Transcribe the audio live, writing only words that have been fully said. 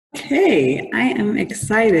Okay, I am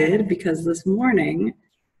excited because this morning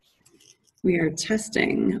we are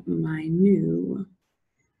testing my new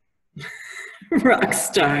rock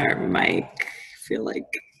star mic. I feel like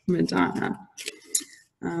Madonna.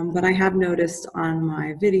 But I have noticed on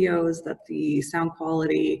my videos that the sound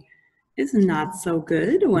quality is not so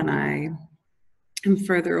good when I am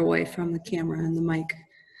further away from the camera and the mic,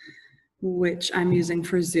 which I'm using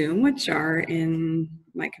for Zoom, which are in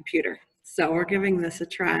my computer. So we're giving this a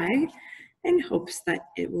try in hopes that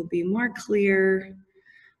it will be more clear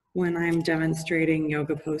when I'm demonstrating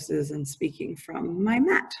yoga poses and speaking from my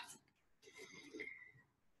mat.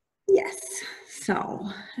 Yes, so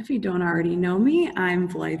if you don't already know me, I'm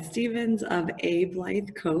Blythe Stevens of A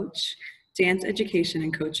Blythe Coach, dance education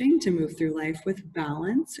and coaching to move through life with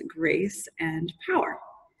balance, grace, and power.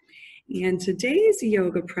 And today's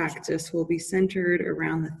yoga practice will be centered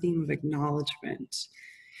around the theme of acknowledgement.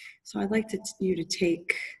 So I'd like you to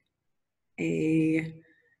take a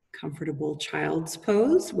comfortable child's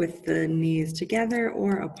pose with the knees together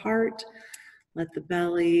or apart. Let the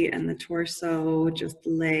belly and the torso just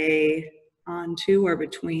lay onto or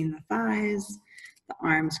between the thighs. The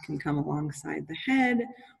arms can come alongside the head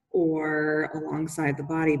or alongside the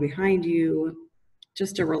body behind you.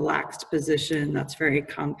 Just a relaxed position that's very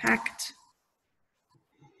compact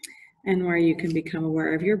and where you can become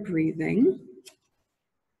aware of your breathing.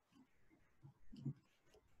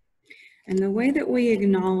 And the way that we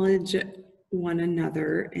acknowledge one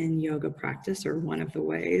another in yoga practice, or one of the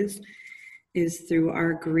ways, is through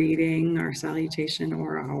our greeting, our salutation,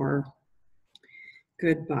 or our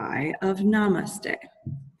goodbye of namaste.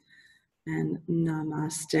 And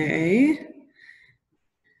namaste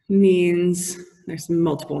means, there's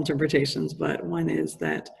multiple interpretations, but one is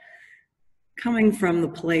that coming from the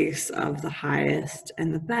place of the highest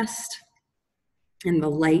and the best and the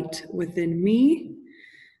light within me,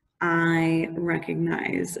 I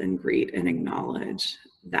recognize and greet and acknowledge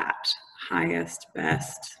that highest,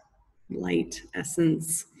 best, light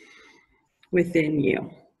essence within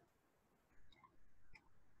you.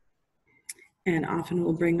 And often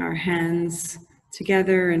we'll bring our hands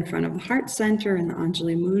together in front of the heart center in the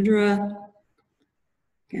Anjali Mudra,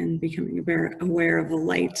 again, becoming aware of the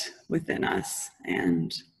light within us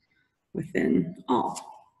and within all.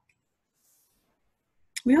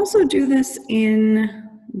 We also do this in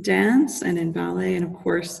dance and in ballet, and of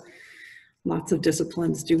course, lots of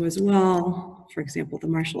disciplines do as well. For example, the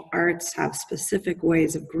martial arts have specific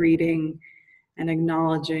ways of greeting and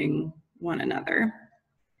acknowledging one another.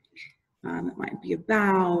 It might be a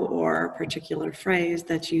bow or a particular phrase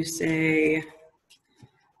that you say.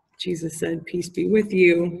 Jesus said, "Peace be with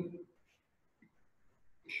you."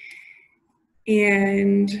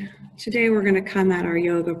 And today we're going to come at our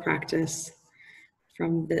yoga practice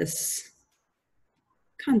from this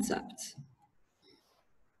concept.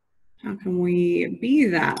 How can we be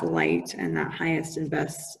that light and that highest and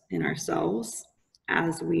best in ourselves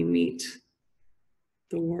as we meet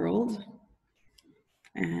the world?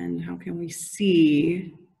 And how can we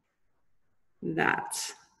see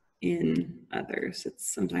that in others?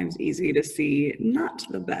 It's sometimes easy to see not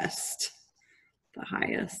the best, the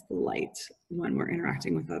highest, the light when we're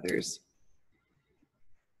interacting with others.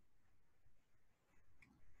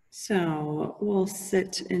 So we'll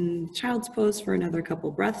sit in child's pose for another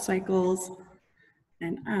couple breath cycles,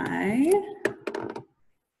 and I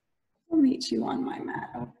will meet you on my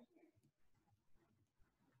mat.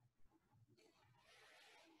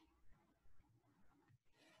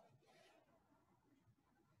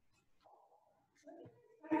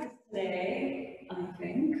 Today, I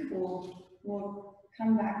think we'll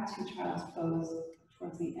come back to child's pose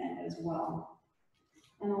towards the end as well.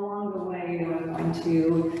 And along the way, we're going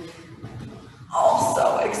to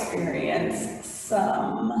also experience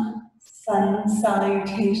some sun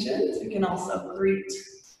salutations. We can also greet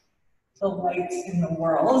the light in the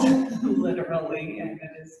world, literally, and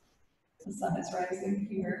the sun is rising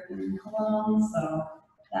here in Cologne, so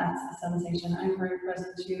that's the sensation I'm very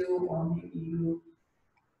present to, or maybe you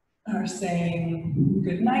are saying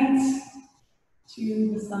good night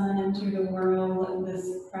to the sun and to the world. This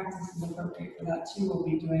practice is appropriate for that too. We'll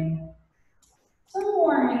be doing some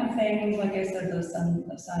warming things. Like I said, those sun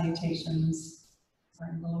salutations are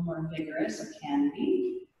a little more vigorous, or can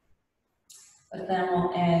be. But then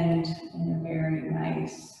we'll end in a very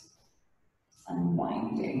nice,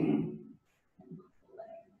 unwinding, and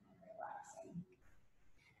relaxing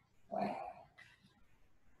way.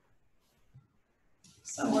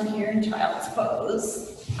 So we're here in child's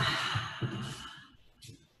pose.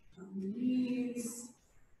 On the knees.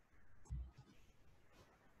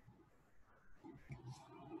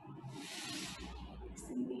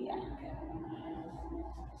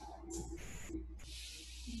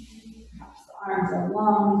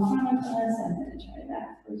 long in front of us. I'm going to try that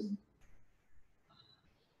first.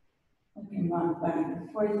 Looking rock back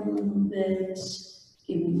and forth a little bit,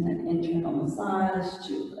 giving an internal massage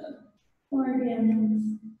to the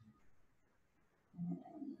organs. And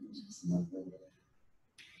just look at the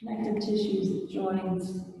connective tissues, the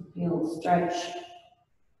joints, feel stretch.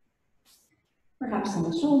 Perhaps in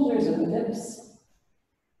the shoulders or the hips.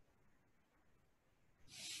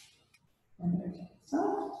 And they're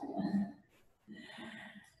soft.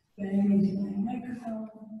 Bang into my microphone.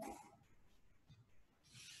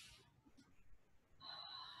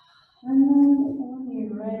 And then when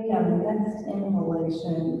you're ready on the next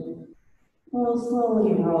inhalation, we'll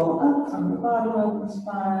slowly roll up from the bottom of the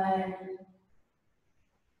spine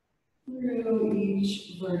through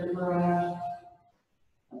each vertebra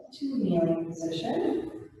up to kneeling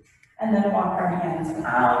position. And then walk our hands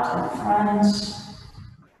out in front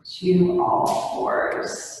to all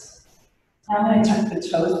fours. I'm going to tuck the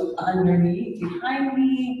toes underneath, behind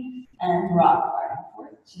me, and rock back and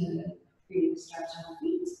forth to create a stretch on the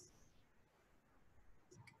feet.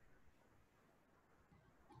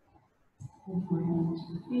 Inhale to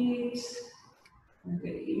the feet.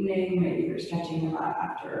 Good evening. Maybe you're stretching a lot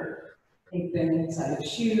after they've been inside of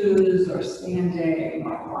shoes, or standing,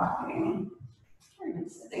 or walking, or even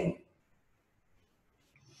sitting.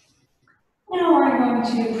 Now we're going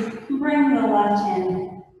to bring the left hand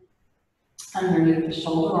underneath the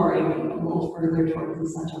shoulder, or even a little further towards the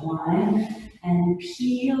center line, and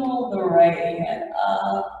peel the right hand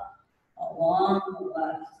up along the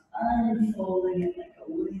left, unfolding it like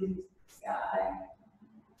a winged sky.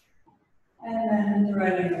 And then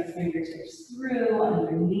threading the fingertips through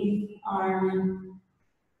underneath the arm.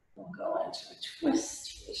 We'll go into a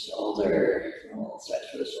twist for the shoulder, a little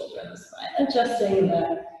stretch for the shoulder and the spine, adjusting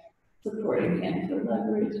the supporting hand for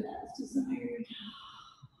leverage as desired.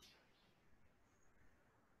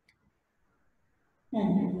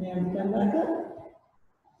 And there we come back up.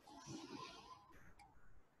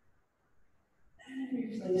 And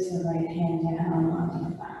replace the right hand down onto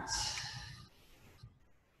the mat.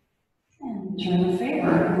 And return the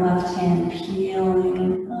favor, left hand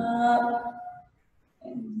peeling up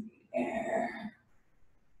in the air.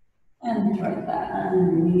 And thread that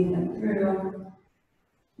underneath and through.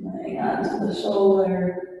 Laying onto the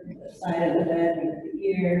shoulder, the side of the head, with the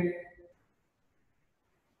ear.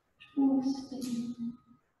 Twisting.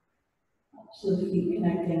 So the feet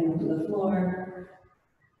connecting to the floor.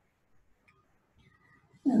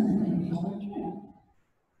 And then inhale, return.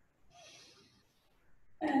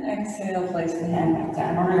 And exhale, place the hand back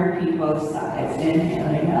down. We're going to repeat both sides.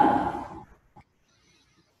 Inhaling up.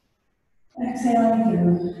 Exhaling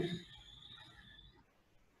through.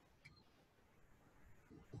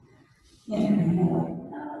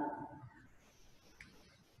 Inhaling up.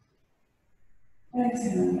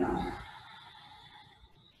 Exhaling up.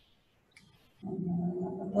 Inhaling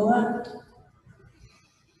up with the left.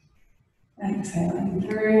 Exhaling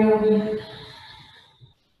through.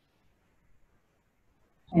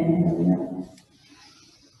 Inhaling up.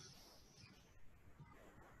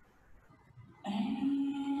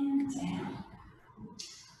 And down.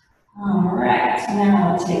 All right,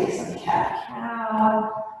 now we'll take some cat-cow.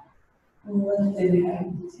 Lifting head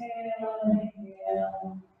and tail,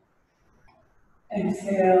 inhale.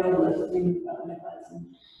 Exhale, lifting belly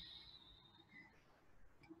button.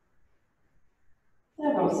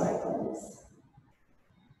 Several cycles.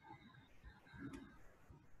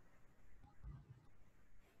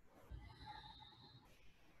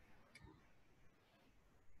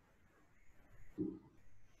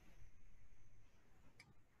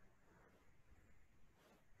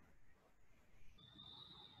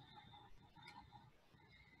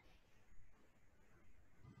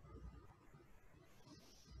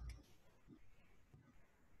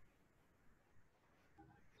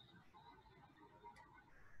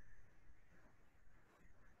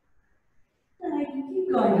 And I can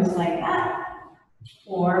keep going just like that.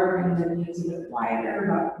 Or bring the knees a bit wider,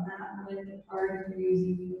 about mat width apart if you're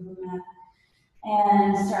using the mat.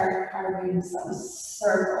 And start carving some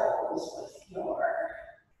circles with your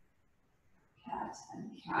cat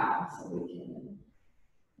and cow, so we can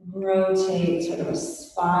rotate sort of a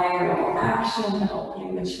spiral action,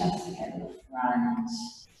 opening the chest again to the front,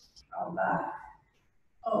 roll back,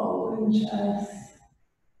 open chest,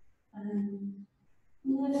 and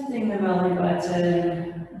lifting the belly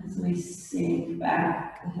button as we sink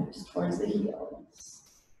back, the hips towards the heels.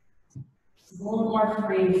 A little more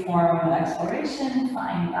free form exploration.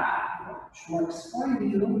 Find that which works for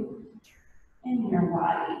you in your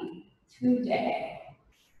body today.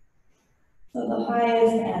 So the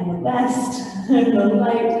highest and the best, the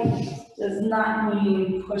light, does not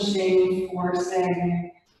mean pushing,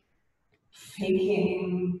 forcing,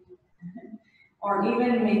 faking, or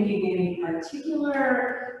even making any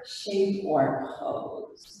particular shape or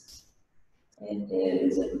pose. It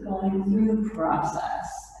is going through the process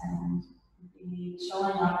and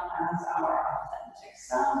showing up as our authentic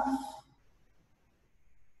self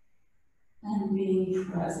and being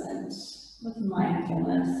present with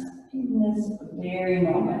mindfulness in this very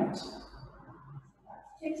moment. That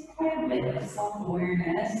takes quite a bit of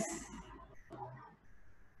self-awareness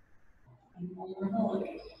and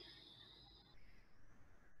vulnerability.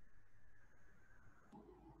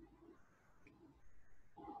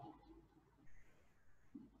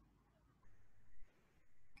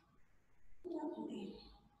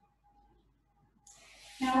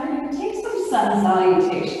 Now we're going to take some sun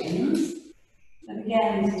salutations. And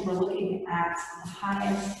again, since we're looking at the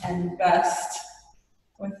highest and best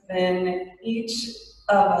within each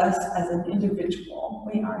of us as an individual,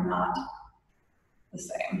 we are not the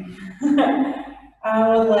same. I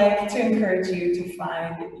would like to encourage you to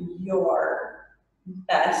find your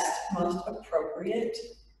best, most appropriate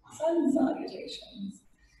sun salutations.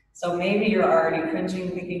 So maybe you're already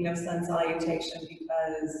cringing thinking of sun salutation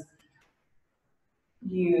because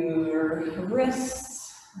your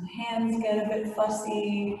wrists and hands get a bit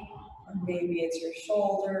fussy, or maybe it's your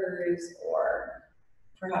shoulders, or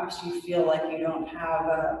perhaps you feel like you don't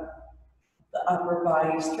have the upper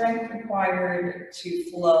body strength required to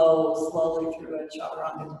flow slowly through a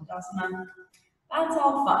chaturanga dandasana. That's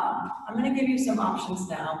all fun. I'm going to give you some options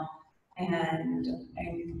now, and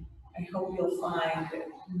I hope you'll find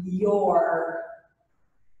your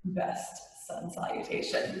best sun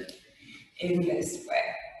salutation in this way.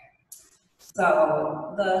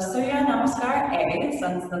 So the Surya Namaskar A,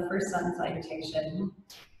 the first sun salutation,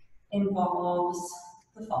 involves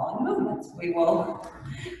the following movements. We will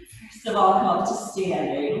first of all come up to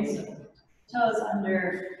standing, so toes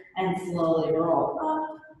under and slowly roll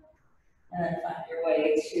up, and then find your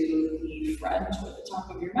way to the front with the top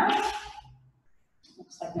of your mat.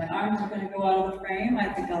 Looks like my arms are going to go out of the frame.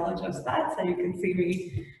 I think I'll adjust that so you can see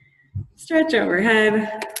me stretch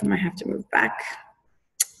overhead. I might have to move back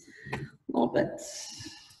a little bit.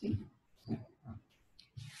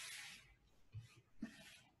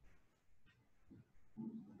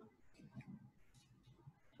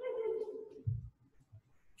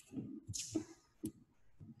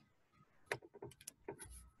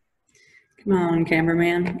 Come on,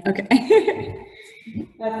 cameraman. Okay.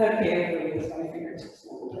 That's okay if we use my fingertips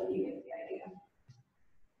a little bit. You get the idea.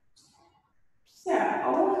 So,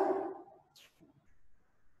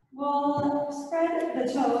 we'll spread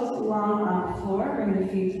the toes along on the floor, bring the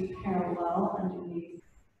feet parallel underneath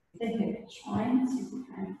the hip joints. You can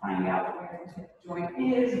kind of find out where the hip joint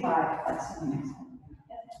is by flexing the hip.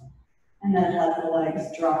 And then let the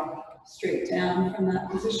legs drop straight down from that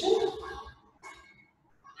position.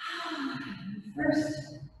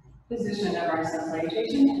 First position of our sun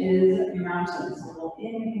salutation is mountain. So we'll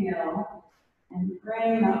inhale and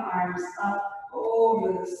bring the arms up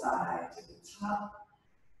over the side to the top,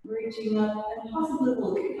 reaching up and possibly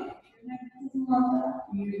looking up. If your neck doesn't want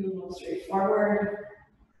that, you do a little straight forward.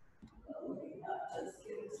 Looking up does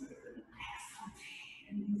give sort of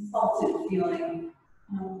an exalted feeling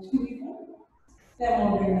to the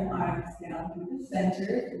Then we'll bring the arms down through the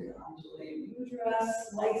center, through the undulating mudra,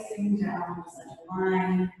 slicing down the center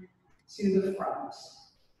line to the front.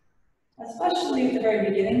 Especially at the very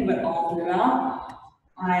beginning, but all throughout,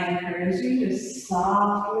 I encourage you to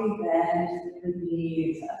softly bend the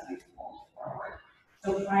knees as we fold forward.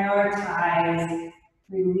 So prioritize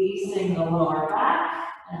releasing the lower back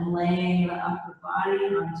and laying the upper body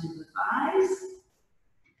onto the thighs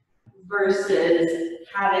versus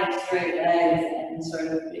having straight legs and sort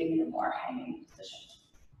of being in a more hanging position.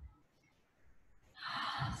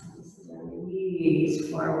 So this is a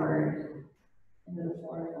release forward into the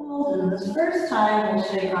forward fold. And this first time, we'll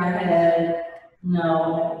shake our head.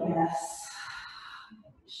 No, yes.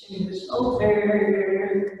 Shake the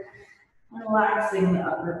shoulder. Relaxing the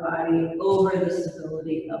upper body over the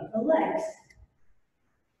stability of the legs.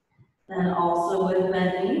 Then also with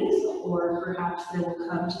bent knees, or perhaps they will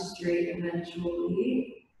come to straight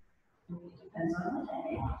eventually. It depends on the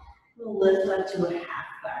day. We'll lift up to a half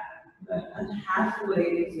back, a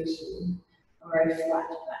halfway position, or a flat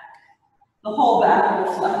back. The whole back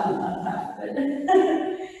will flatten, not half of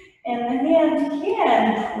it. And the hands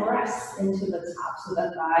can press into the tops of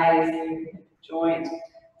the thighs and your hip joint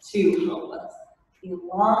to help us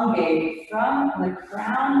elongate from the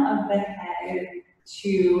crown of the head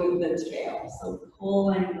to the tail. So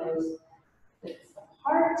pulling those bits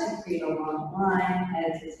apart to create a long line,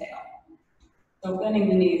 head to tail. So bending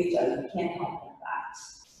the knees can't help with that.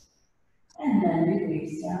 And then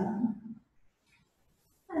release down.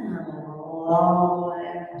 And roll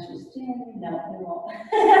it. Just standing. No, we won't.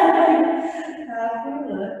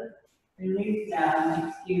 Release down.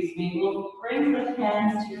 Excuse me. We'll bring the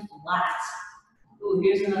hands to flat. Ooh,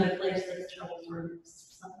 here's another place that's trouble for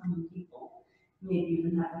some people. Maybe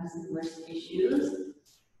even having some wrist issues.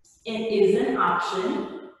 It is an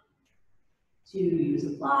option to use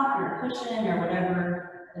a block or a cushion or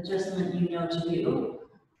whatever adjustment you know to do,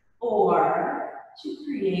 or to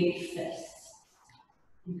create fists.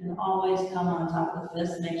 You can always come on top of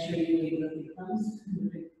this. Make sure you leave the thumbs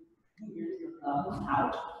and the fingers of the thumb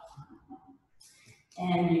out.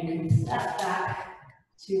 And you can step back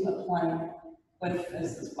to a plank with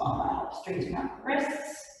this as well. Now, straighten out the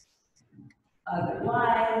wrists.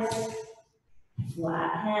 Otherwise,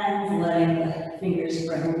 flat hands, letting the fingers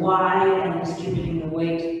spread wide and distributing the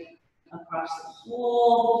weight across the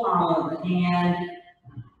whole palm of the hand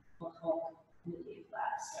will help relieve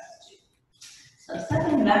that stretch. So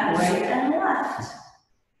stepping back right and left.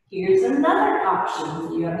 Here's another option.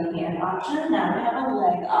 So you have a hand option, now we have a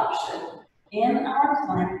leg option. In our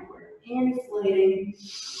plank, we're inflating,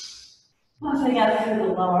 puffing out through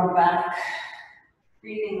the lower back,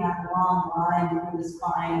 breathing that long line through the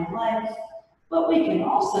spine and legs. But we can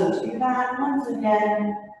also do that once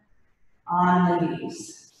again on the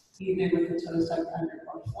knees, either with the toes tucked under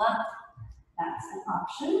or flat. That's an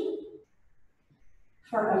option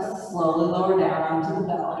for us to slowly lower down onto the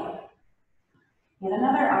belly. And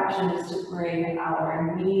another option is to bring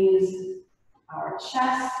our knees, our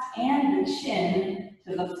chest, and the chin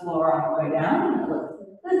to the floor on the way down.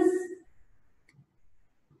 Like this.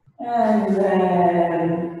 And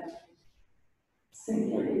then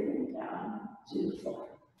sink everything down to the floor.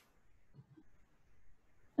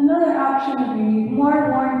 Another option would be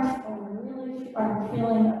more warmth, or really are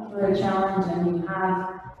feeling up for a challenge and you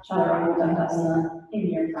have Chaturanga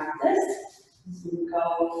in your practice. So we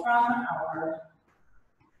go from our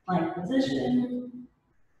plank position,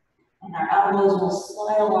 and our elbows will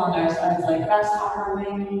slide along our sides like grasshopper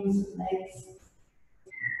wings, legs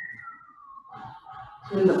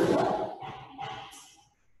to the floor.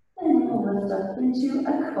 And we'll lift up into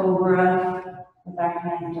a cobra, the back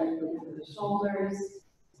hand directly over the shoulders.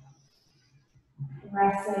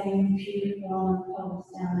 Pressing pupil and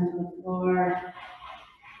pelvis down into the floor.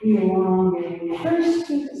 Elongating first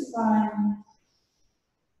to the spine.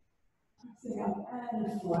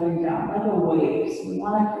 And floating down like a wave. So we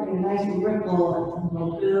want to create a nice ripple and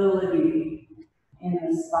mobility in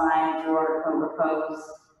the spine for cobra pose.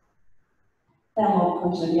 Then we'll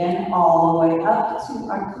push again all the way up to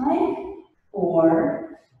our plank,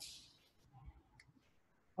 or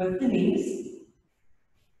with the knees,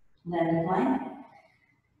 then plank,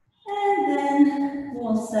 and then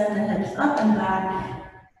we'll send the hips up and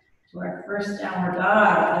back to our first downward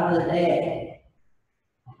dog of the day.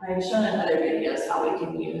 I've shown in other videos how we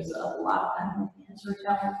can use a block and hands for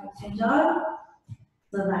downward facing dog.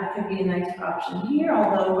 So that could be a nice option here,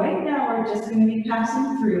 although right now we're just going to be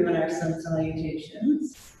passing through in our sun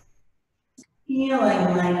salutations.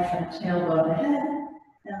 Healing length from tailbone to head,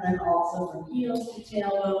 and then also from heels to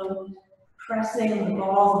tailbone, pressing the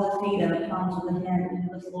balls of the feet and the palms of the hand into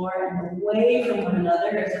the floor and away from one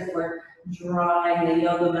another as if we're drawing the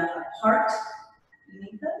yoga mat apart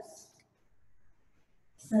beneath us.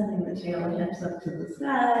 Sending the tail and hips up to the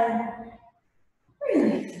sky,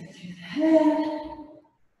 releasing through the head.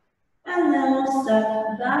 And then we'll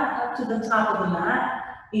step back up to the top of the mat,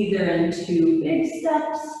 either in 2 big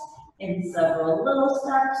steps, in several little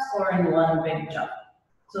steps, or in 1 big jump.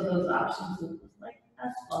 So those options look like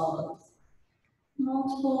as follows.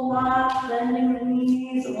 Multiple rocks, bending the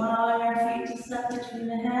knees, allowing our feet to step between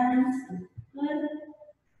the hands. Good.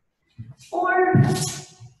 Or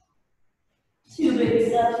 2 big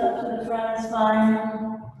steps up to the front of the spine.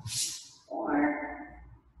 Or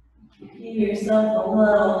give yourself a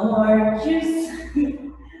little more juice.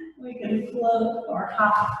 We can float or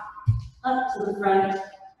hop up to the front,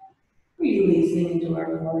 releasing into our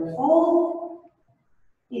forward fold,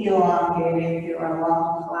 elongating through our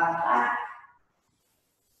long flat back,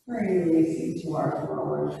 releasing to our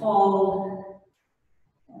forward fold,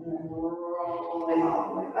 and then rolling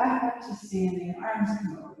all the way back up to standing, arms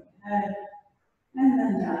come over the head, and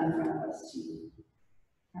then down in front of us to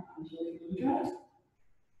our undulating mudra.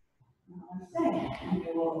 Namaste. And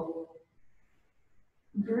we will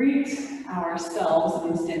greet ourselves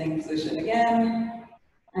in the standing position again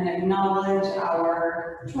and acknowledge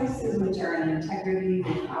our choices, which are in integrity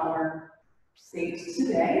with our state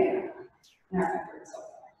today and our efforts so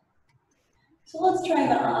far. So let's try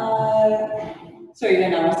the Surya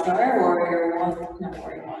Namaskar, warrior one, not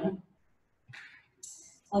warrior one.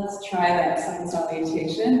 Let's try that sun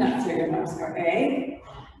salutation, that's Surya Namaskar A,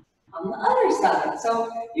 on the other side. So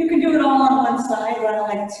you can do it all on one side, but I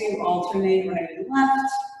like to alternate right and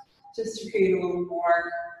left, just to create a little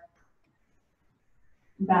more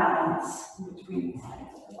balance between the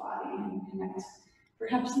sides of the body and connect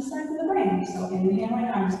perhaps the sides of the brain. So inhaling,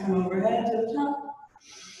 arms come overhead to the top.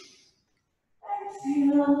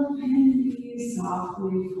 Exhale, and knees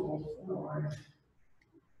softly fold forward.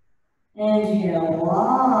 Inhale,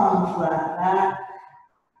 long, flat back.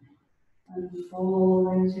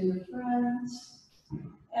 Unfold into the front.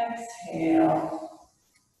 Exhale.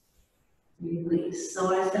 Release.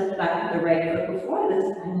 So I stepped back with the right foot before this,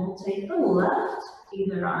 and we'll take the left,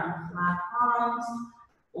 either on flat palms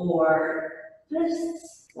or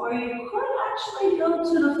fists, or you could actually go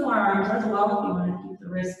to the forearms as well if you want to keep the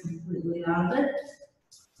wrists completely out of it.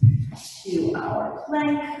 To our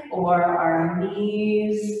plank or our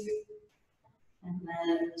knees, and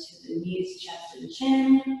then to the knees, chest and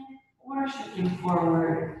chin, or shifting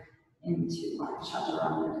forward into our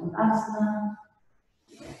chaturanga dandasana.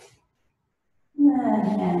 And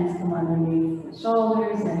then hands come underneath the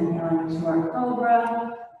shoulders, inhaling to our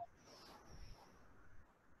cobra.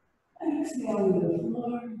 Exhaling to the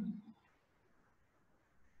floor.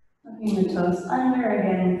 Tucking the toes under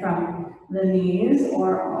again from the knees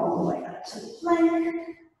or all the way up to the plank.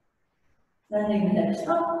 Sending the hips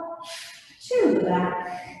up to the back.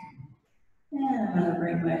 And I'm going to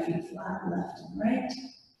bring my feet flat left and right.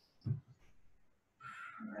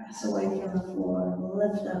 Press away from the floor,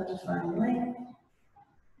 lift up to find length.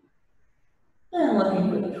 And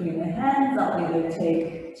looking between the hands, I'll either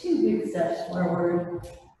take 2 big steps forward,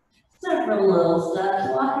 several little steps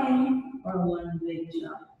walking, or 1 big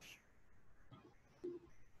jump.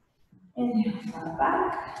 Inhale, flat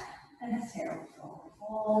back. Exhale,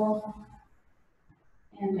 fold.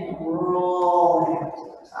 And then roll it up to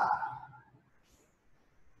the top.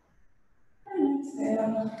 And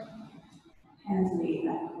exhale. Hands meet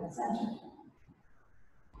back to the center.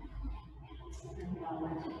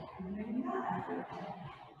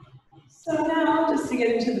 So now, just to get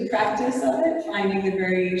into the practice of it, finding the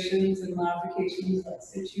variations and modifications that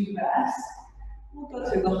suit you best, we'll go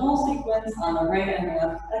through the whole sequence on the right and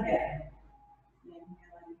left again.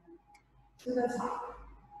 Inhaling to the top.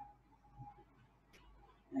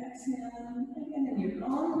 Exhale, again in your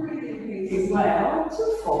own breathing pace as well, to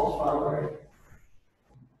fold forward.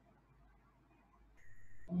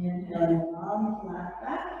 Inhaling long, flat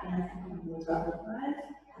back, hands come to the top of the thighs,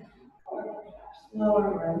 or perhaps lower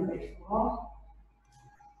where they fall.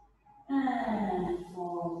 And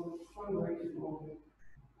fold forward, fold.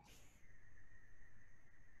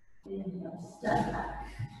 Inhale, step back.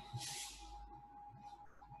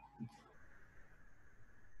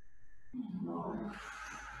 And lower.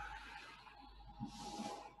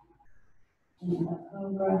 Inhale,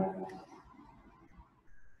 cobra.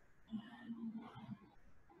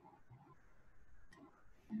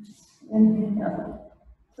 Inhale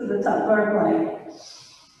to the top of our plank.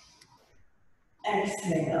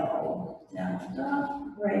 Exhale, down dog,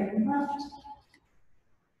 right and left.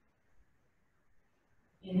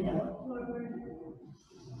 Inhale, forward.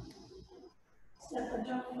 Step or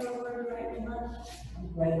jump forward, right and left.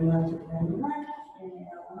 Right and left, right and left.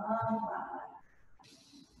 Inhale, long, flat.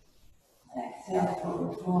 Exhale,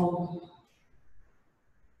 forward fold.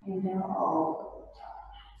 Inhale, all the top.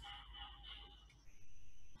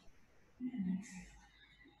 And exhale.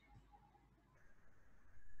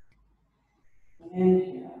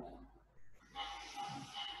 Inhale.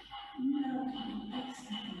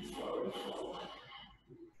 Exhale, forward fold.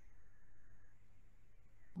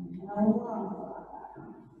 Inhale, long,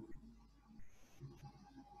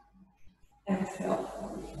 flat. Exhale,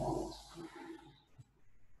 forward fold.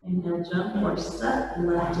 Inhale, jump or step,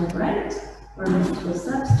 left and right. Or multiple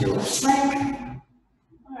steps, do a plank.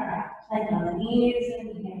 Alright, plank on the knees,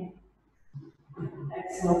 inhale.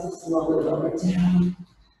 Exhale to slowly lower down.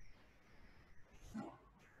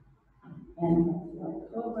 And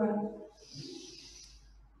cobra.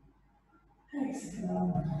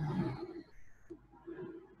 Exhale.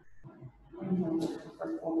 Inhale for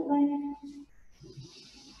full plank.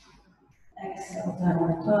 Exhale,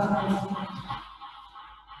 downward dog.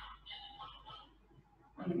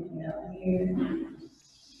 Inhale here.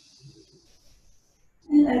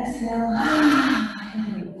 And exhale.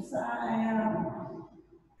 And sigh out.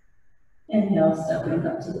 Inhale, stepping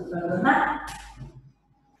up to the front of the mat.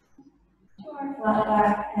 To our flat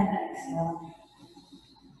back and exhale.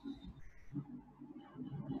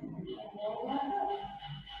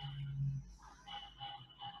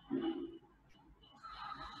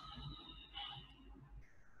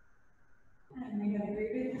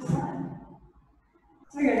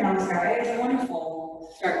 Namaskar is a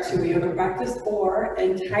wonderful start to a yoga practice or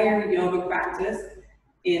entire yoga practice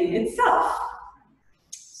in itself.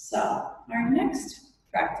 So our next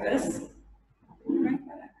practice,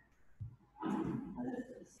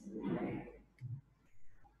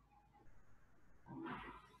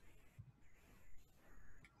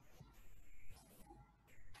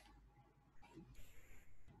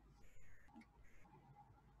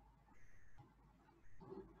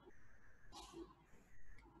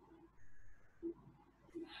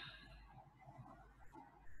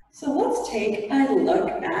 so let's take a look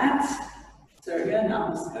at Surya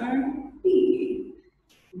Namaskar B,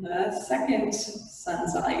 the second sun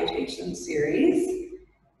salutation series.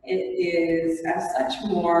 It is as such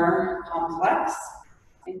more complex.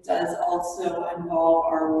 It does also involve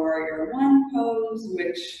our Warrior One pose,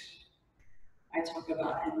 which I talk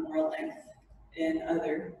about in more length in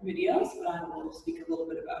other videos, but I will speak a little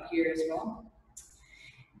bit about here as well.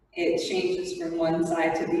 It changes from one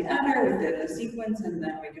side to the other within a sequence, and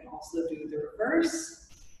then we can also do the reverse.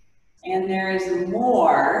 And there is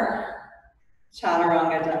more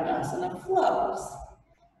Chaturanga Dandasana flows.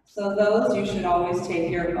 So those you should always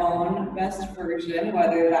take your own best version,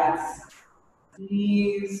 whether that's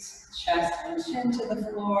knees, chest, and chin to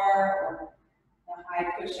the floor, or the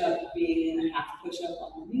high push-up being a half push-up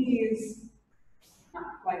on the knees,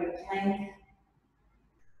 not quite a plank.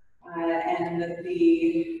 And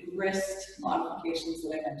the wrist modifications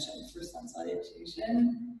that I mentioned for sun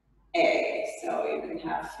salutation A. So you can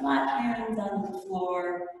have flat hands on the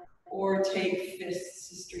floor, or take fists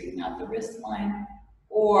to straighten out the wrist line,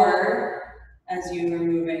 or as you are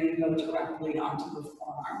moving, go directly onto the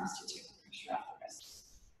forearms to take the pressure off the wrist.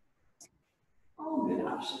 All good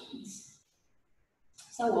options.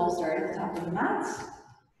 So we'll start at the top of the mat.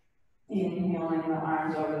 Inhaling the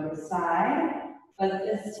arms over the side. But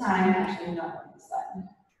this time, actually not on the side.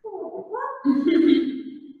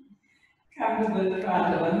 Come to the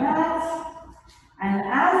front of the mat. And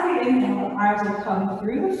as we inhale, the arms will come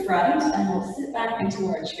through the front and we'll sit back into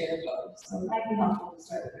our chair pose. So it might be helpful to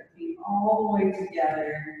start with our feet all the way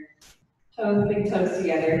together. Toes, big toes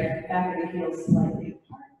together, back of the heels slightly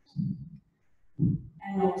apart.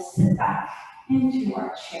 And we'll sit back into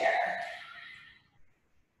our chair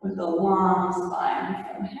with a long spine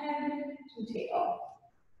from head to tail.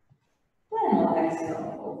 Then we'll exhale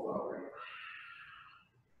and fold forward.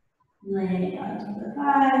 Laying onto the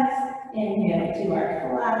thighs. Inhale to our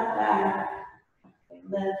flat back.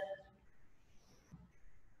 Lift.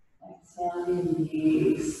 Exhale,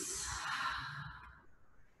 release.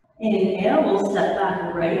 Inhale, we'll step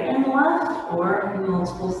back right and left, or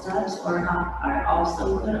multiple steps, or hop are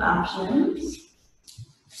also good options.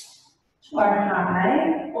 To our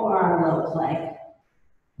high or our low plank.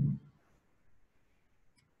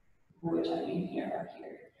 Which I mean here or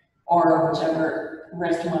here, or whichever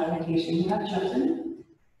wrist modification you have chosen.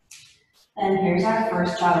 And here's our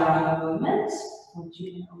first chaturanga movement, which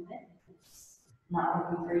you can omit if it's not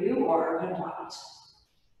working for you, or adopt,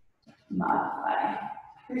 modify,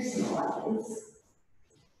 personalize.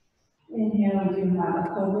 Inhale, we can have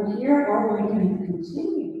a cobra here, or we can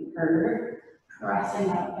continue curve, pressing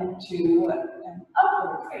up into an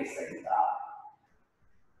upward facing dog.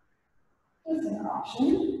 That's an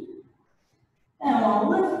option. And we'll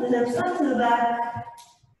lift the hips up to the back,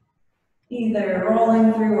 either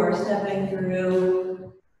rolling through or stepping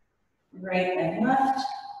through, right and left,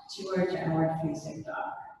 to our downward facing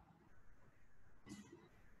dog.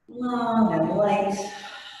 Long and light.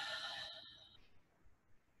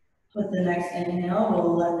 With the next inhale,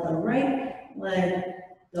 we'll let the right leg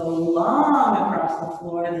go long across the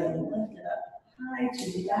floor, then lift it up high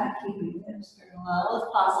to the back, keeping the hips parallel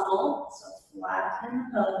if possible, so flat in the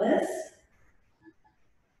pelvis.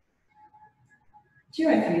 2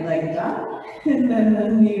 or 3 legs up, and then the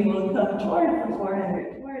knee will come toward the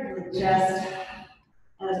forehead, toward the chest,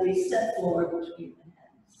 as we step forward between the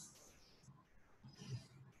hands.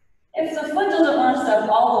 If the foot doesn't want to step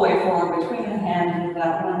all the way forward between the hands with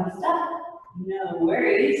that one step, no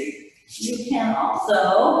worries. You can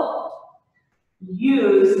also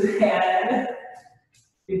use the hand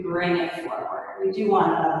to bring it forward. We do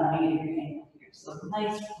want about a 90-degree angle here, so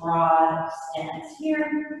nice broad stance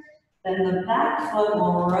here. Then the back foot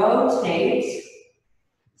will rotate,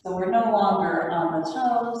 so we're no longer on the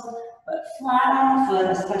toes, but flat on the foot,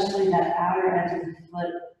 especially that outer edge of the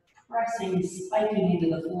foot, pressing, spiking into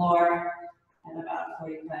the floor at about a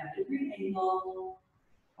 45-degree angle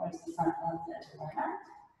towards the front left edge of our mat.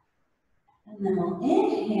 And then we'll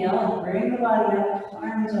inhale and bring the body up,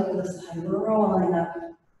 arms over the side, rolling up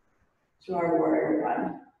to our Warrior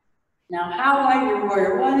One. Now, how wide your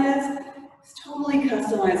Warrior One is It's totally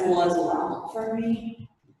customizable as well. For me,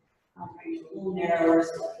 I'll bring it a little narrower so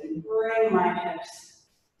I can bring my hips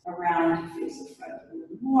around to face the front a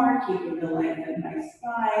little more, keeping the length of my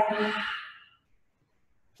spine.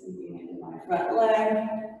 Sinking into my front leg.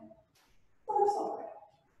 Looks all right.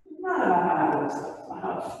 Not about how it looks, but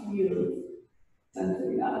how it feels.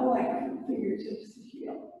 Sensing that length from fingertips to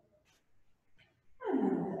heel. And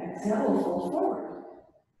then with exhale, we'll fold forward.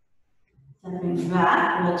 Stepping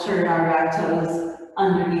back, we'll turn our back toes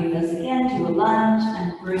underneath us again to a lunge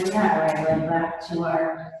and bring that right leg back to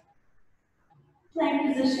our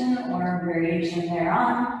plank position or variation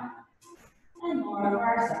thereon. And more of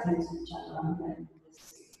our seconds to chaturanga.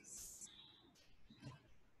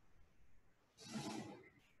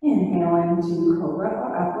 Inhaling to cobra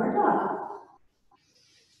or upward dog.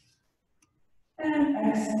 And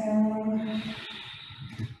exhaling.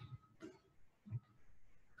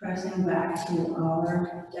 Pressing back to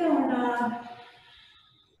our downward dog.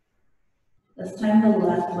 This time the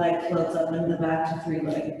left leg floats up in the back to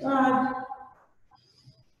three-legged dog.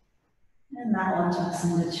 And that one tucks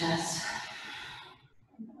in the chest.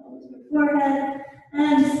 Forehead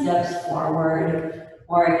and steps forward.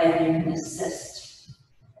 Or again, you can assist.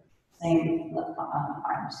 Same left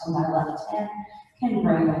arm. So my left hand can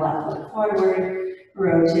bring the left foot forward,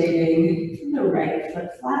 rotating the right foot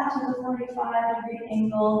flat to the 45-degree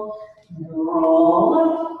angle. Roll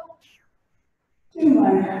up. Do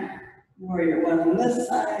my warrior one on this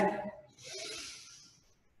side.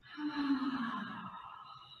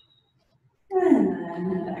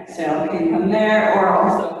 And then exhale, we can come there, or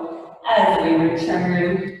also as we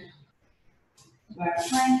return to our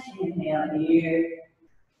plank, inhale here.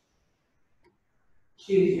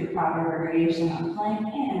 Choose your proper variation on plank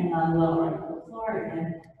and on lowering to the floor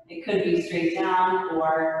again. It could be straight down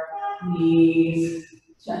or knees,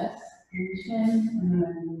 chest, and chin, and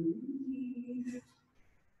then knees.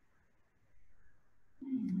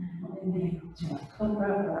 And then we'll inhale to a cobra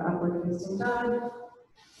or upward facing dog.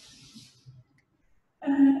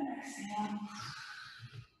 And exhale.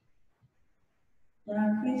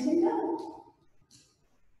 Down facing dog.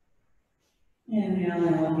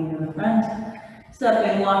 Inhaling, walking to the front.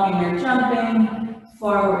 Stepping, walking, or jumping,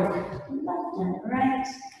 forward, left and right.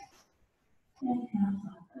 Inhale,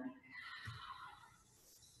 back.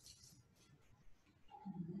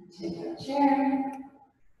 Take a chair.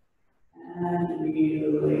 And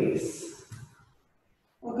release.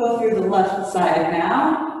 We'll go through the left side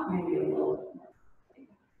now. Maybe a little bit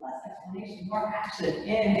more. Less explanation, more action.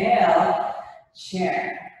 Inhale,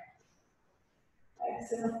 chair.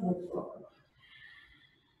 Exhale, move forward.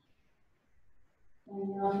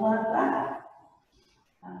 Inhale, flat back.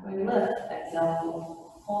 Halfway lift.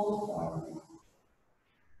 Exhale, hold forward.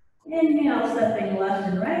 Inhale, stepping left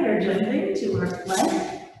and right or jumping to our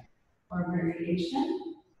plank or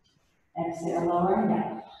variation. Exhale, lowering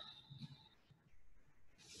down.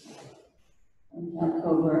 Inhale,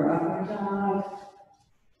 cobra, upward dog.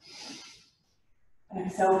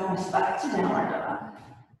 Exhale, press back to downward dog.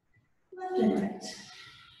 Left and right.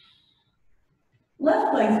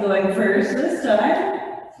 Left leg's going first this time.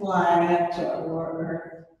 Flying up to our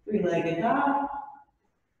warrior three-legged dog.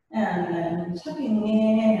 And then tucking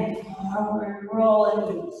in and forward, rolling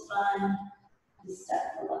through the spine. Step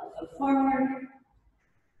the left foot forward.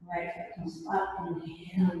 Right foot comes up.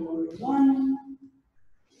 Inhale, lower one.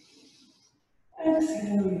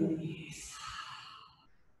 Exhale, release.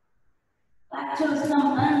 Back toes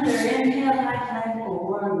come under. Inhale, high plank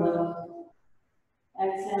or low.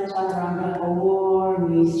 Exhale, chaturanga or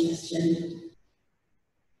knees stretching.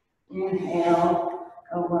 Inhale,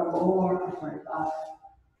 cobra or upward dog.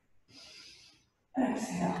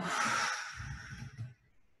 Exhale.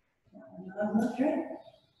 Look right.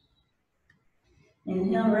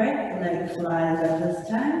 Inhale, right leg flies up this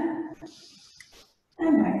time.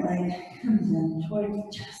 And right leg comes in towards the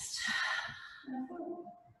chest.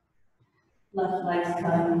 Left leg's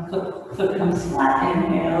come, foot comes flat.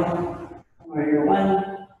 Inhale. Warrior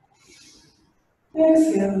one.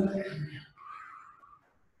 Exhale.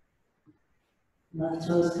 Left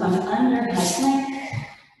toes come under, high plank.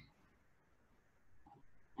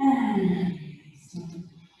 And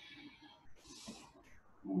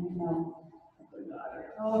inhale, upward dog or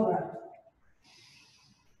cobra.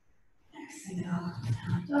 Exhale,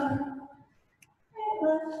 down dog. Right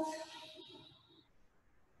left.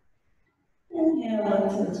 Inhale up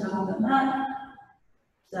to the top of the mat.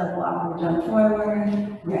 Step, walk, or jump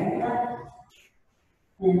forward, right, left.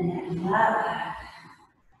 Inhale, flat back.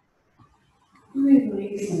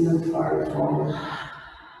 Release and move forward, fold.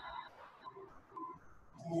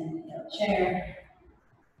 Inhale, chair.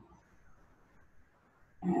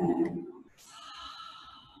 And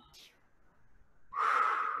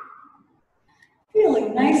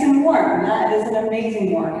nice and warm. That is an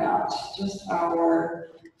amazing workout. Just our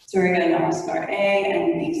Surya Namaskar A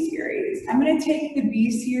and B series. I'm going to take the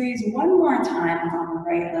B series one more time on the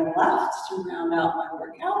right and the left to round out my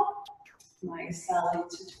workout. My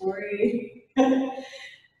salutatory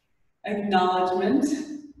acknowledgement.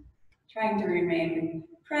 Trying to remain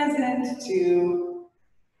present to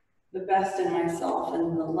the best in myself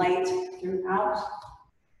and the light throughout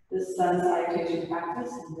this sun salutation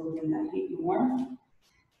practice and building that heat and warmth.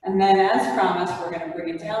 And then as promised, we're going to bring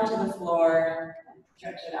it down to the floor and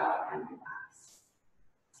stretch it out and relax.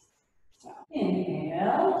 So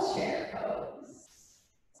inhale, chair pose.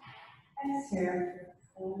 Exhale,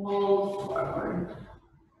 fold forward.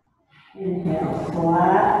 Inhale,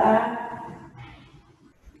 flat back.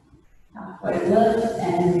 Halfway lift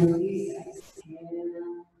and release.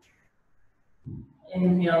 Exhale.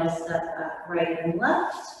 Inhale, step back right and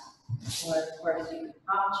left. Or of course you can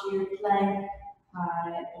hop to your plank,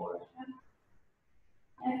 high or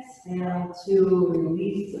high. Exhale to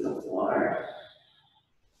release to the floor.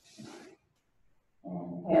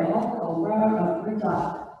 Inhale, cobra, upward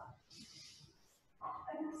dog.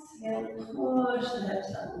 Exhale, push the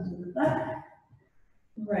hips up into the back.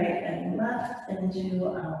 Right and left into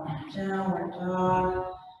our downward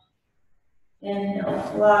dog. Inhale,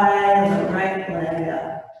 fly the right leg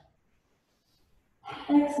up.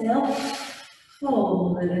 Exhale,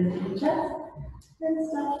 fold it into the chest and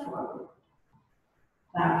step forward.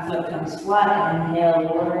 Back foot comes flat. Inhale,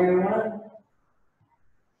 warrior one.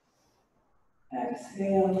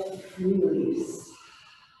 Exhale, release.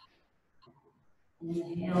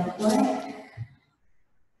 Inhale, plank.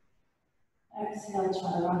 Exhale,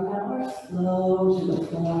 chaturanga or flow to the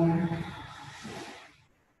floor.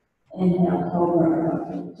 Inhale, cobra or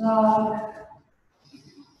upward dog.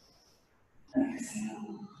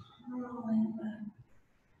 Exhale, rolling back.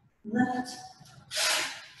 Left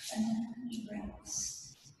and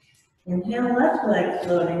rinse. Inhale, left leg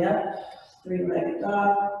floating up, three-legged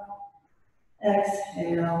dog.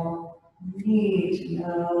 Exhale, knee to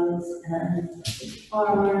nose and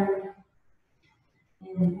forward.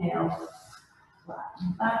 Inhale, flatten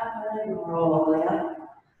back leg, rolling up.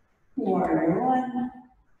 Warrior one.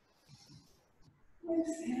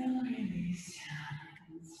 Exhale, release down,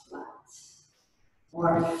 hands flat.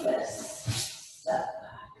 Or fist, step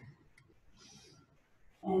back.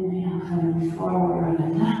 Inhale, coming forward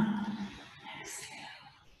and down. Exhale.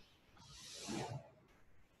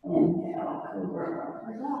 Inhale, cobra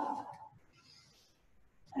upward dog.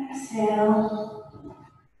 Exhale.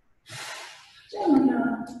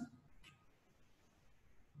 Jump.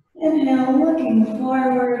 Inhale, looking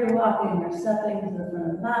forward, walking or stepping to the front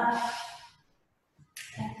of the mat.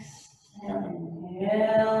 Exhale,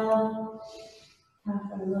 inhale.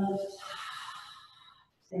 Halfway lift.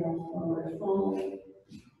 Exhale, forward fold.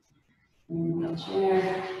 Inhale,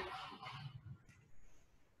 chair.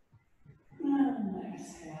 And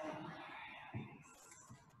exhale.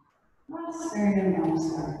 Last Surya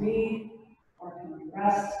Namaskar B. Or can we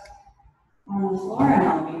rest on the floor and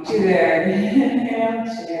I'll meet you there. Inhale,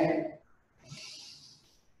 chair.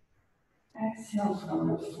 Exhale,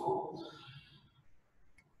 forward fold.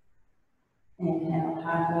 Inhale,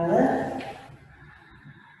 halfway lift.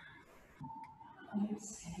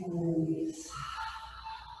 Exhale, release.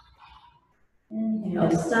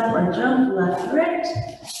 Inhale, step or jump, left, right.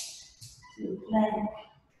 To plank.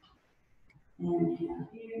 Inhale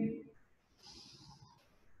here.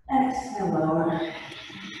 Exhale, lower.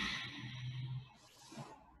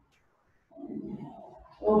 Inhale,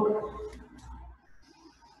 over.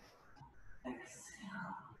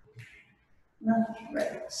 Exhale. Left,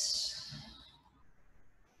 right.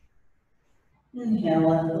 Inhale,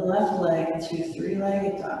 lift the left leg to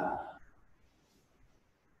three-legged dog.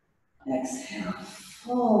 Exhale,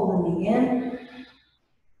 fold the knee in.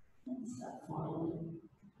 And step forward.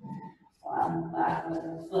 Flatten back with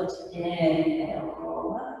the foot. Inhale,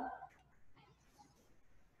 roll up.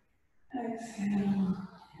 Exhale,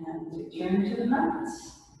 and return to the mat.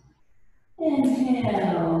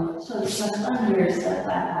 Inhale, so step under, step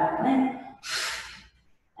back, high plank.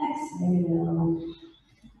 Exhale,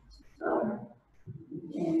 forward.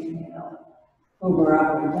 Inhale, cobra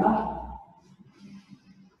upward dog.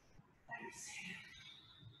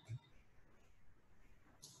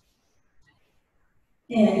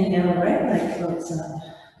 Inhale, right leg floats up.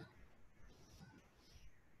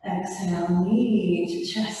 Exhale, knee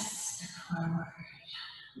to chest, step forward.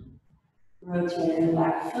 Rotate the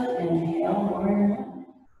back foot, inhale, warrior one.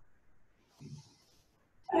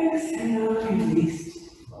 Exhale, release to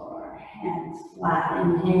the floor, hands flat,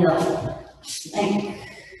 inhale, plank.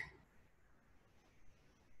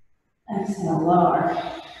 Exhale, lower.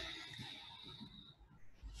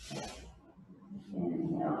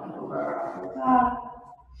 Inhale, over off the top.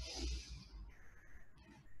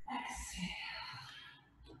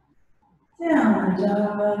 Exhale. Downward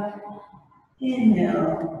dog.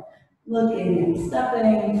 Inhale. Looking and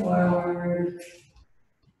stepping forward.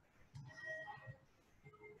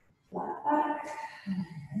 Flat back.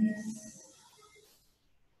 Nice.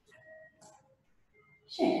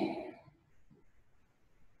 Shake.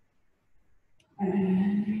 And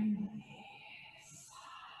release.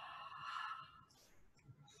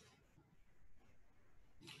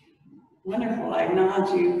 Wonderful. I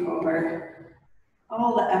acknowledge you for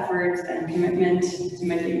all the effort and commitment to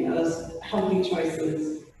making those healthy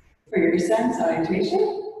choices for your Sun salutation.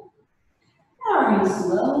 Now we're going to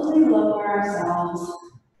slowly lower ourselves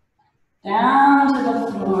down to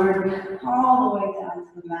the floor, all the way down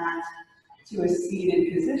to the mat, to a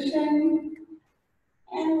seated position.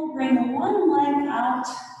 And we'll bring one leg out.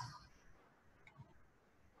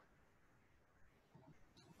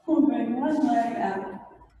 We'll bring one leg out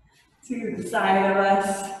to the side of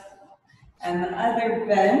us, and the other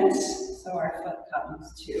bent, so our foot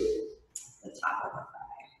comes to the top of the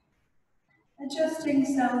thigh. Adjusting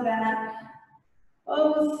so that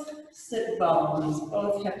both sit bones,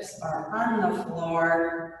 both hips are on the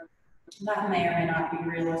floor. That may or may not be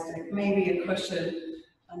realistic. Maybe a cushion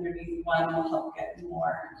underneath one will help get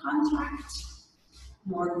more contact,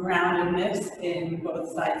 more groundedness in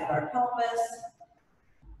both sides of our pelvis.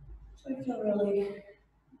 So we feel really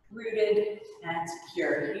rooted and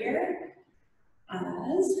secure here.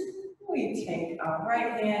 As we take our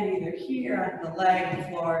right hand either here on the leg, the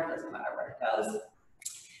floor, doesn't matter where it goes,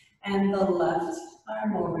 and the left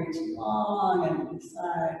arm will reach long and the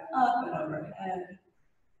side, up and overhead.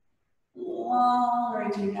 Long,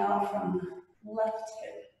 reaching out from left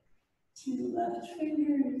hip to left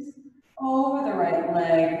fingers, over the right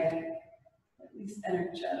leg, at least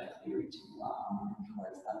energetically reaching long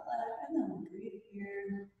towards that leg, and then we'll breathe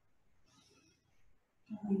here.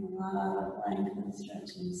 Feeling a lot of length and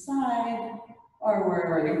stretch inside, or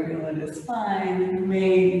wherever you feel it is fine.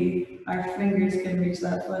 Maybe our fingers can reach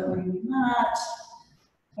that foot, maybe not.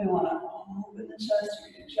 We want to open the chest,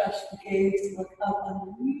 you can adjust the gaze, look up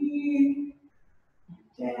underneath,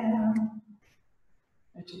 down,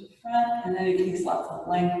 right to the front, and then you can lots of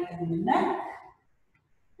length in the neck.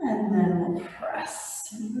 And then we'll press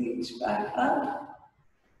and reach back up,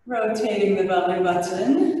 rotating the belly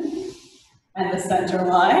button and the center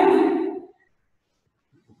line.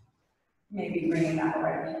 Maybe bringing that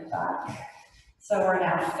right hip back. So we're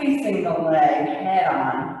now facing the leg head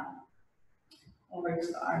on. We'll reach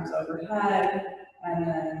the arms overhead, and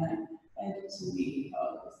then head to knee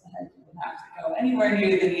pose. The head doesn't have to go anywhere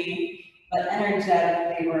near the knee, but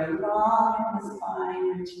energetically we're long in the spine,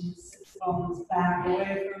 reaching the sit bones back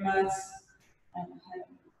away from us, and head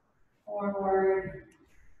forward.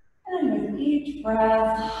 And with each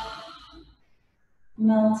breath,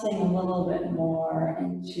 melting a little bit more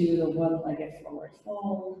into the one-legged forward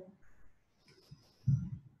fold.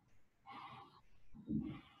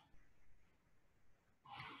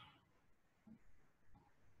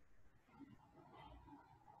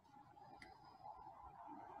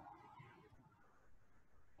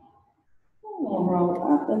 We'll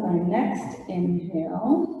roll up with our next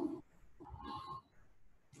inhale.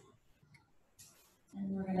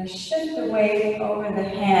 And we're going to shift the weight over the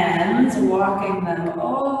hands, walking them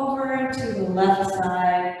over to the left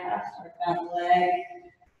side, past our back leg.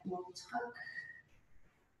 We'll tuck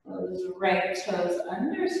those right toes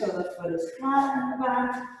under so the foot is flat in the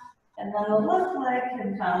back. And then the left leg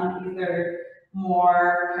can come either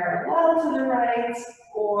more parallel to the right,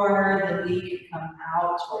 or the knee can come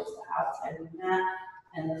out towards the outside of the mat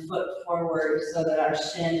and the foot forward so that our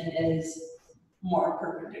shin is more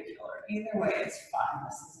perpendicular. Either way is fine.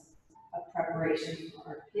 This is a preparation for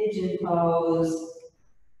our pigeon pose.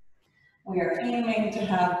 We are aiming to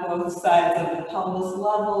have both sides of the pelvis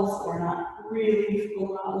level, so we're not really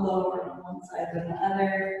full out lower on one side than the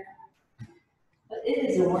other. But it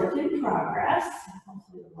is a work in progress.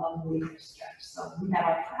 Hopefully a lovely stretch. So we have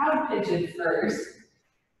a proud pigeon first.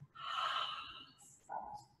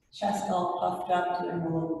 Chest all puffed up, doing a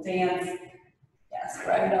little dance. Yes,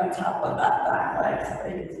 right on top of that back leg. So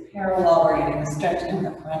it is parallel. We're getting a stretch in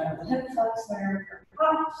the front of the hip flexor for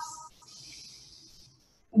puffs.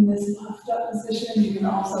 In this puffed up position, you can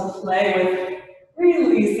also play with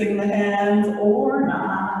releasing the hands or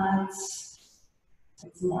not.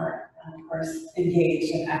 It's more, of course,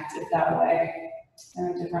 engaged and active that way.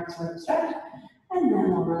 And a different sort of stretch. And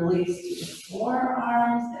then we'll release to the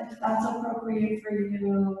forearms if that's appropriate for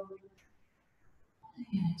you.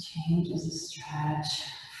 And it changes the stretch.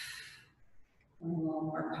 We're a little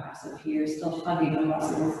more passive here, still hugging the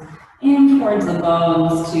muscles in towards the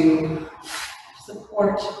bones to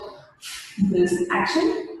support this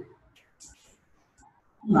action.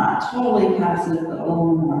 Not totally passive, but a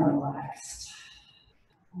little more relaxed.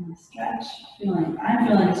 And stretch, I'm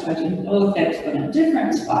feeling stretching both hips, but in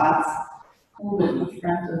different spots. A little bit in the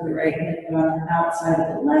front of the right hip, but on the outside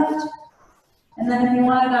of the left. And then if you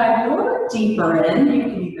want to dive a little bit deeper in, you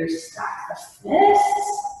can either stack the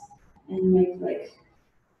fists and make like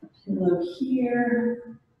a pillow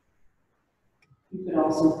here. You could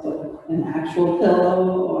also put an actual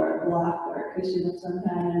pillow or a block or a cushion of some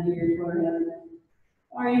kind under your forehead.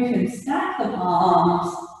 Or you can stack the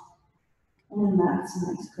palms, and then that's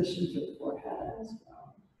a nice cushion for the forehead as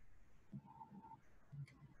well.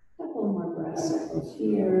 A couple more breath cycles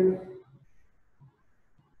here.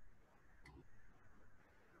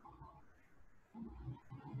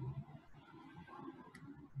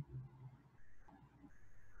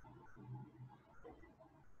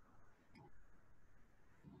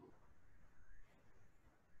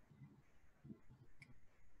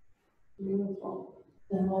 Beautiful.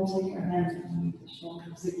 Then we'll take our hands underneath the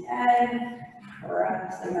shoulders again,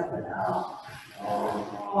 pressing up and out,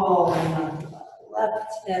 rolling up the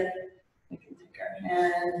left hip. We can take our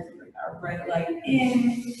hands, bring our right leg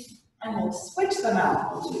in, and we'll switch them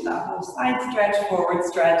out. We'll do that whole side stretch, forward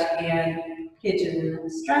stretch, and pigeon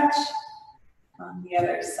stretch on the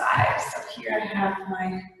other side. So here I have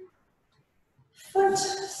my foot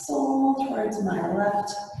sole towards my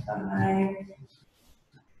left thigh.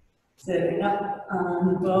 Sitting up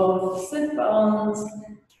on both sit bones,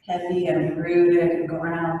 heavy and rooted,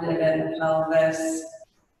 grounded in the pelvis.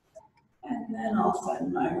 And then I'll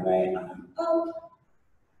send my right arm up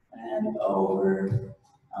and over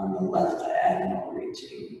on the left diagonal,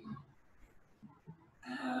 reaching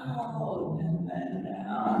out and then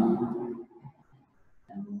down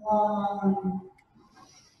and long.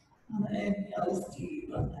 On the inhale is deep,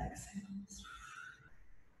 on the exhale.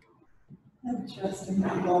 Adjusting the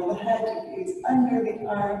angle of the head to gaze under the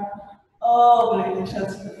arm, opening the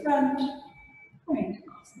chest to the front, point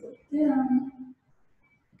across the down,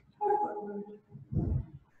 forward.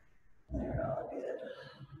 They're all good.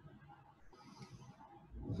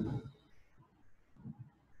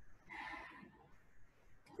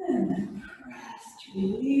 And then press to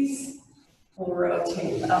release. We'll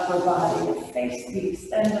rotate the upper body to face the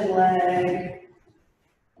extended leg.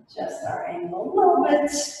 Adjust our angle a little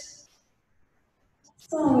bit.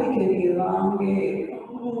 So we can elongate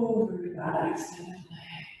over that extended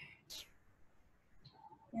leg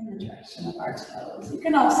in the direction of our toes. You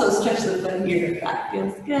can also stretch the foot here if that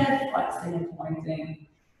feels good, flexing and pointing,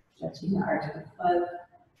 stretching the arch of the foot,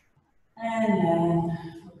 and then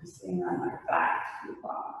focusing on our back to the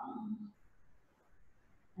bottom.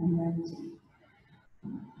 And then deep.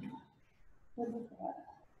 With the breath.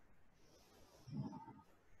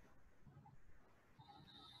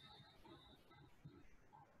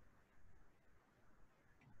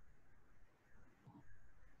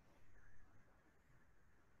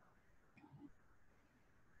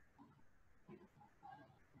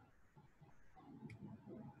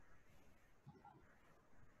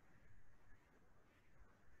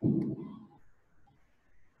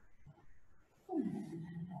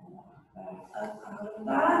 Up out of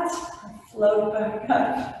that, float back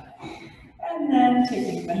up, and then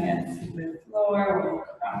taking the hands to the floor, we'll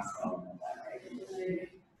cross over that right leg,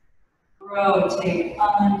 rotate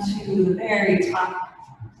onto the very top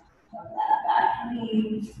of that back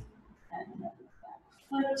knee, and then back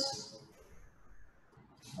foot,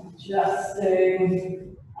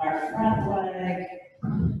 adjusting our front leg,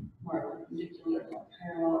 more perpendicular, more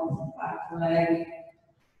parallel to the back leg,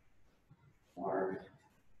 or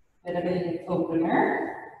bit of an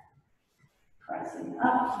opener, pressing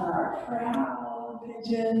up for our proud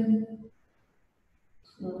pigeon,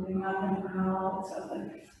 floating up and out of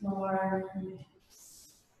the floor,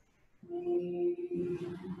 maybe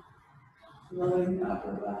floating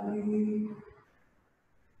upper body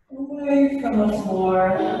away from the floor,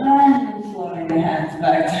 and then floating the hands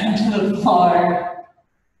back down to the floor,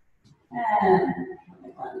 and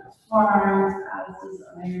coming on the forearms as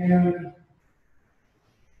desired.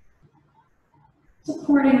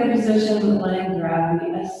 Supporting the position, letting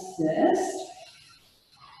gravity assist.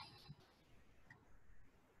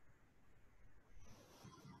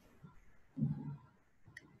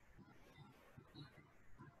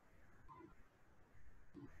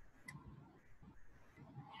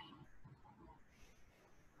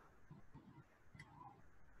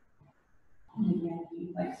 And again, if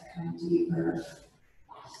you'd like to come deeper,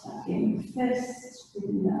 Stacking fists,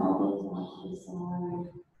 bringing the elbows onto the side.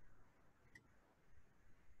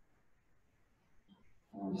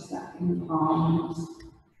 Or stacking palms.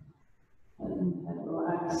 Letting the head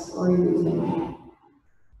relax, or using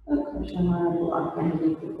a cushion or a block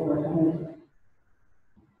underneath the forehead.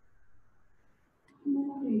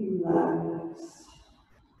 And relax.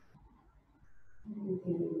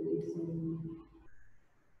 Everything releasing.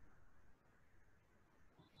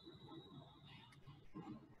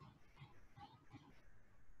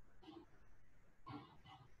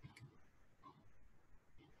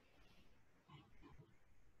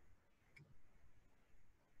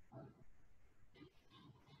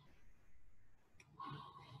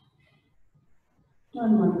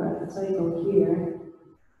 One more breath cycle here.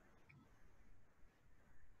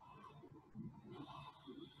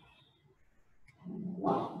 And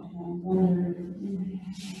walk the hands under.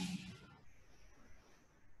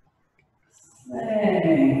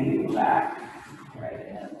 Swing back, right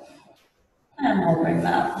hip. And we'll bring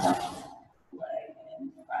that left leg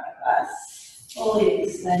in front of us. Fully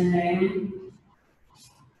extending.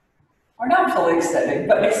 Or not fully extended,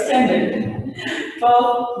 but extended.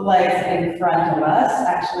 Both legs in front of us.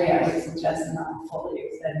 Actually, I would suggest not fully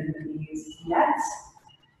extending the knees yet,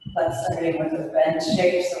 but starting with a bend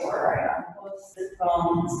shape, so we're right on both sit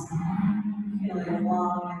bones, feeling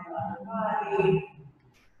long in the upper body,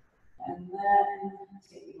 and then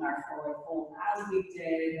taking our forward fold as we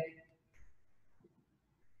did,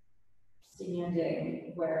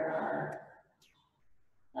 standing where our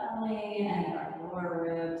belly and our lower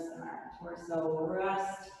ribs and our torso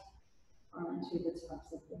rest onto the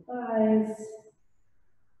tops of the thighs.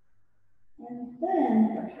 And then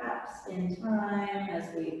perhaps in time,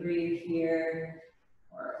 as we breathe here,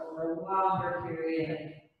 or over a longer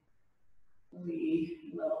period,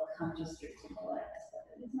 we will come to straighten the legs, but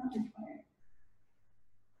it is not required.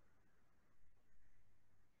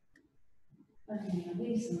 And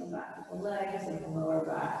release in the back of the legs and the lower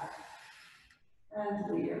back as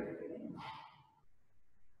we are breathing.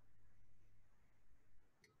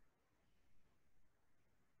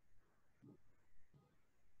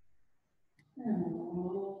 And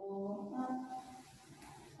roll up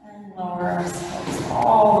and lower ourselves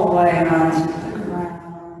all the way onto the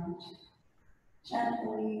ground.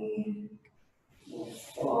 Gently,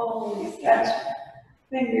 slowly stretch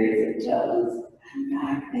fingers and toes and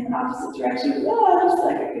back in opposite direction. Oh, just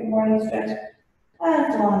like a good morning stretch.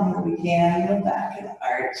 As long as we can, go back and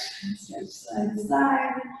arch and stretch side to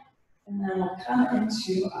side. And then we'll come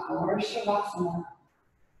into our Savasana.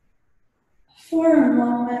 For a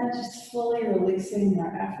moment, just fully releasing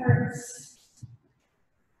our efforts,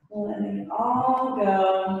 letting it all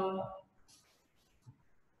go,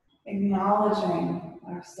 acknowledging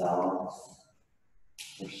ourselves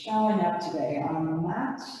for showing up today on the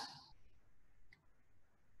mat,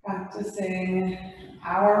 practicing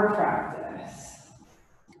our practice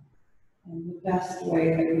in the best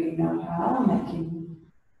way that we know how, making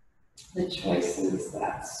the choices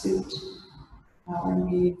that suit our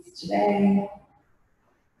needs today.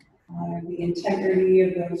 Honor the integrity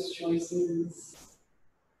of those choices.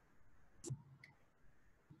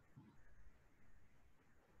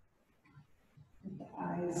 With the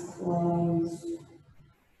eyes closed.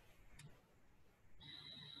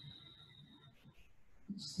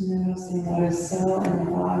 Just noticing what is so in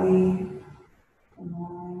the body, the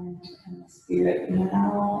mind, and the spirit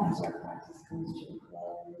now as our practice comes to a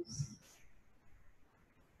close.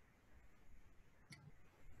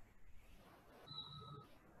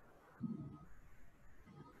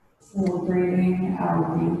 Celebrating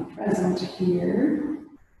our being present here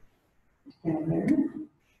together.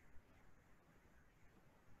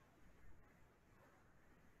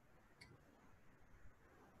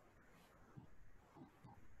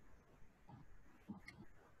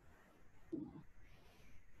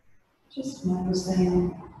 Just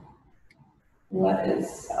noticing what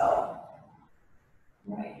is so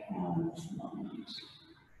right now in this moment.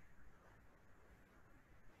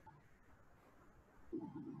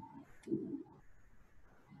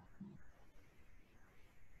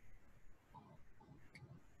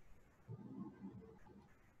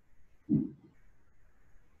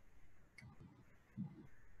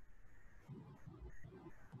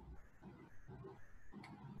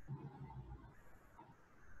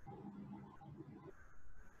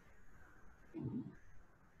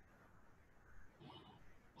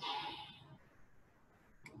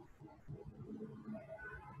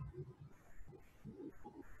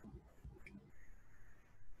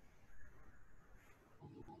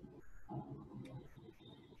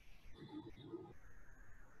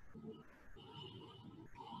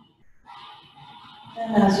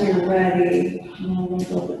 And as you're ready,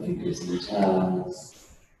 wiggle the fingers and toes.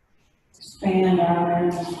 Expand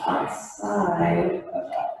arms outside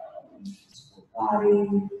of the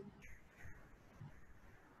body.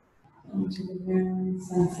 Into the room,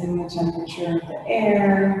 sensing the temperature of the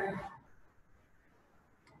air,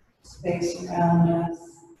 space around us.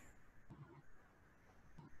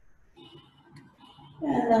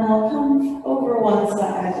 And then we'll come over one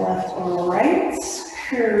side, left or right,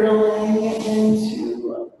 curling into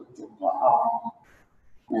a little ball.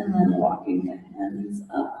 And then walking the hands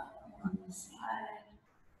up on the side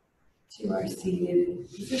to our seated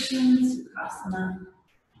position, Sukhasana.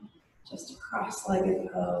 Just a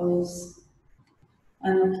cross-legged pose,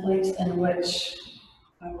 and the place in which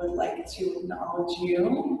I would like to acknowledge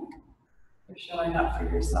you for showing up for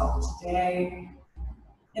yourself today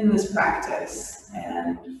in this practice,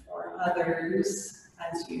 and for others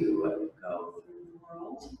as you go through the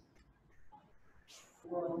world. The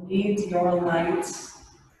world needs your light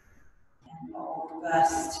and all the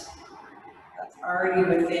best that's already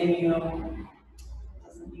within you. It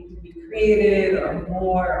doesn't need to be created or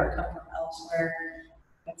more or come from elsewhere.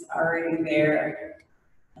 It's already there.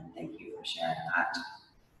 And thank you for sharing that.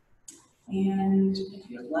 And if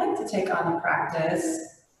you'd like to take on the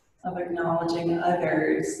practice of acknowledging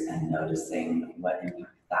others and noticing what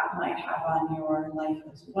impact that might have on your life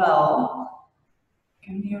as well, it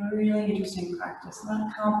can be a really interesting practice.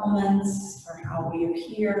 Not compliments for how we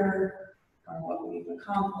appear or what we've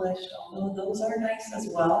accomplished, although those are nice as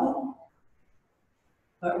well,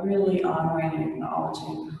 but really honoring and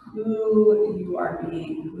acknowledging who you are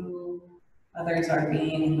being, who others are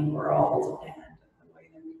being in the world, and the way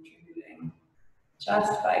they're contributing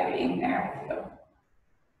just by being there with you.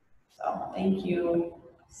 So thank you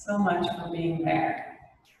so much for being there.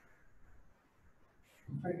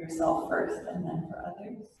 For yourself first and then for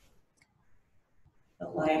others. The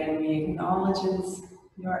light in me acknowledges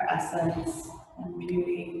your essence and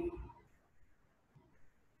beauty.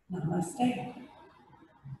 Namaste.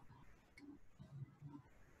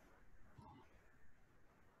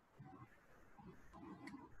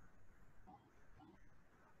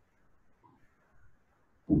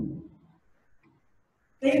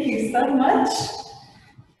 Thank you so much.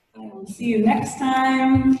 I will see you next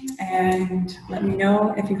time, and let me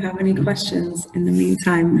know if you have any questions. In the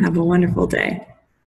meantime, have a wonderful day.